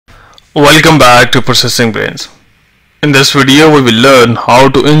Welcome back to Processing Brains. In this video we will learn how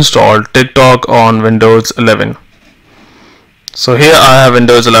to install TikTok on Windows 11. So here I have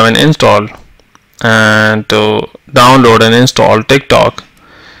Windows 11 installed, and to download and install TikTok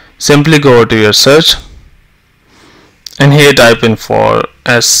simply go to your search and here type in for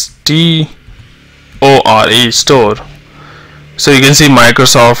STORE store. So you can see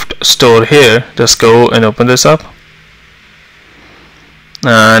Microsoft Store here. Just go and open this up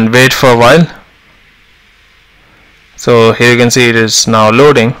and wait for a while. So here you can see it is now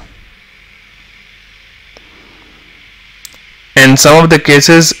loading. In some of the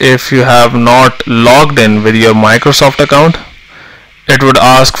cases, if you have not logged in with your Microsoft account, it would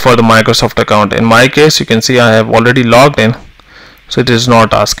ask for the Microsoft account. In my case, you can see I have already logged in, so it is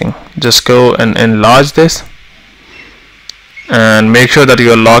not asking. Just go and enlarge this and make sure that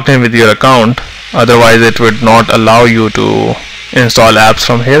you are logged in with your account, otherwise it would not allow you to install apps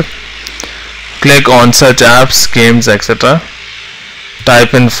from here. Click on search apps, games, etc.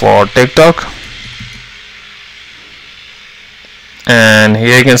 Type in for TikTok, and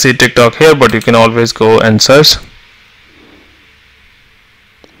here you can see TikTok here, but you can always go and search.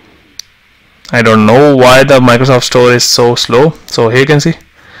 I don't know why the Microsoft Store is so slow. So here you can see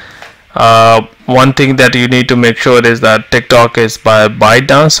one thing that you need to make sure is that TikTok is by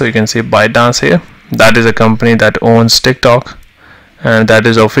ByteDance. So you can see ByteDance here. That is a company that owns TikTok, and that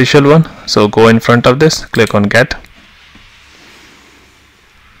is the official one. So go in front of this, click on get.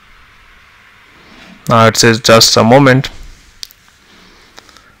 Now it says just a moment.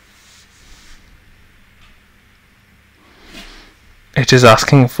 It is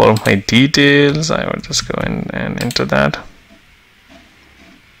asking for my details. I will just go in and enter that.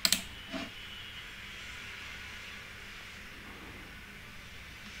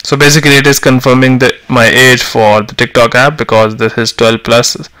 So basically it is confirming my age for the TikTok app, because this is 12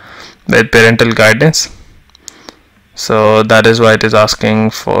 plus with parental guidance. So that is why it is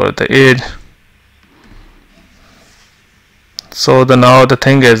asking for the age. So now the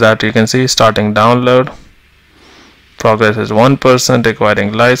thing is that you can see starting download. Progress is 1%,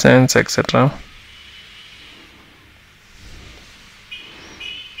 requiring license, etc.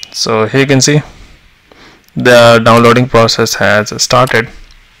 So here you can see the downloading process has started,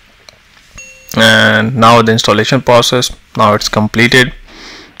 and now the installation process, now it's completed.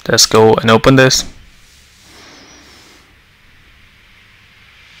 Let's go and open this,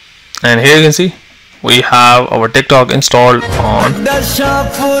 and here you can see we have our TikTok installed on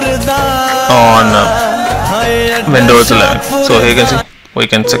Windows 11. So here you can see we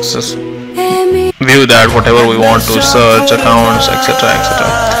can view that whatever we want to search, accounts, etc,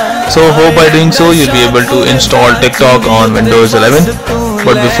 etc. So hope by doing so you'll be able to install TikTok on Windows 11.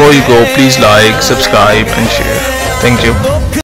 But before you go, please like, subscribe and share. Thank you.